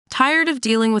Tired of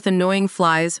dealing with annoying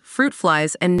flies, fruit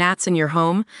flies, and gnats in your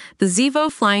home? The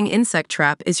Zevo Flying Insect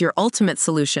Trap is your ultimate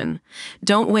solution.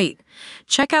 Don't wait.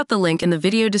 Check out the link in the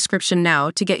video description now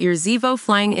to get your Zevo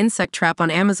Flying Insect Trap on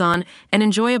Amazon and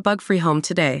enjoy a bug-free home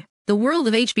today. The world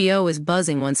of HBO is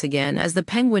buzzing once again as The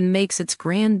Penguin makes its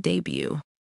grand debut.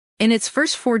 In its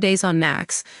first 4 days on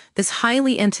Max, this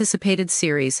highly anticipated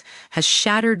series has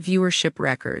shattered viewership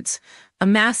records,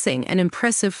 amassing an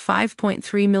impressive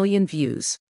 5.3 million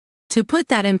views. To put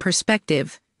that in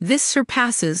perspective, this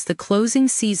surpasses the closing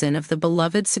season of the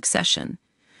beloved Succession,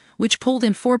 which pulled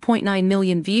in 4.9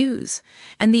 million views,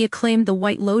 and the acclaimed The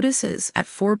White Lotus is at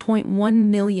 4.1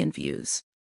 million views.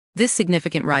 This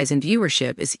significant rise in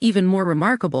viewership is even more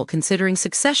remarkable considering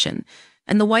Succession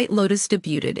and The White Lotus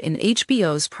debuted in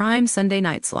HBO's prime Sunday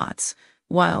night slots,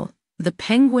 while The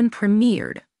Penguin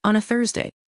premiered on a Thursday.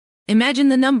 Imagine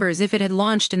the numbers if it had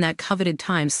launched in that coveted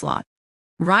time slot.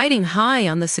 Riding high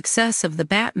on the success of The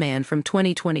Batman from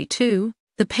 2022,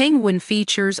 The Penguin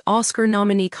features Oscar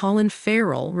nominee Colin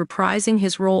Farrell reprising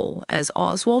his role as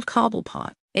Oswald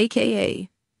Cobblepot, aka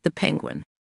The Penguin.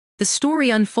 The story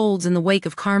unfolds in the wake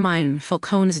of Carmine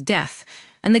Falcone's death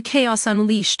and the chaos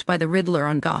unleashed by the Riddler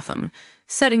on Gotham,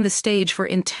 setting the stage for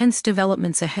intense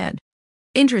developments ahead.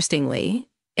 Interestingly,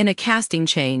 in a casting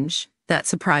change that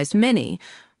surprised many,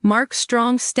 Mark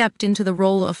Strong stepped into the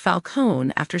role of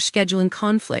Falcone after scheduling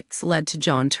conflicts led to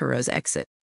John Turturro's exit.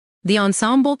 The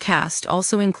ensemble cast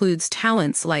also includes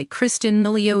talents like Kristen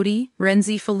Milioti,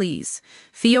 Renzi Feliz,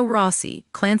 Theo Rossi,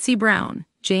 Clancy Brown,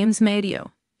 James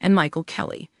Madio, and Michael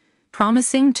Kelly,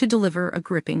 promising to deliver a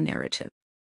gripping narrative.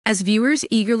 As viewers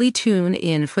eagerly tune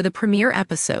in for the premiere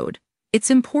episode, it's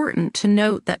important to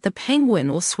note that The Penguin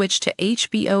will switch to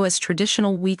HBO's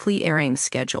traditional weekly airing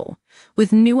schedule,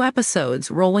 with new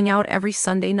episodes rolling out every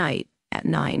Sunday night at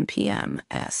 9 p.m.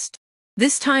 Est.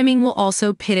 This timing will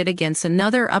also pit it against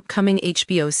another upcoming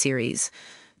HBO series,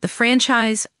 The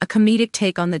Franchise, a comedic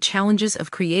take on the challenges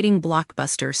of creating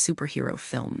blockbuster superhero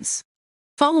films.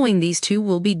 Following these two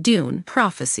will be Dune: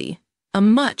 Prophecy, a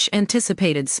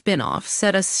much-anticipated spin-off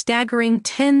set a staggering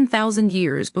 10,000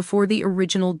 years before the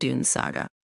original Dune saga.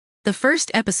 The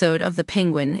first episode of The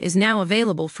Penguin is now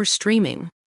available for streaming.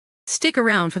 Stick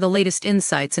around for the latest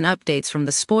insights and updates from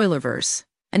the Spoilerverse,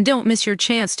 and don't miss your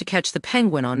chance to catch The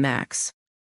Penguin on Max.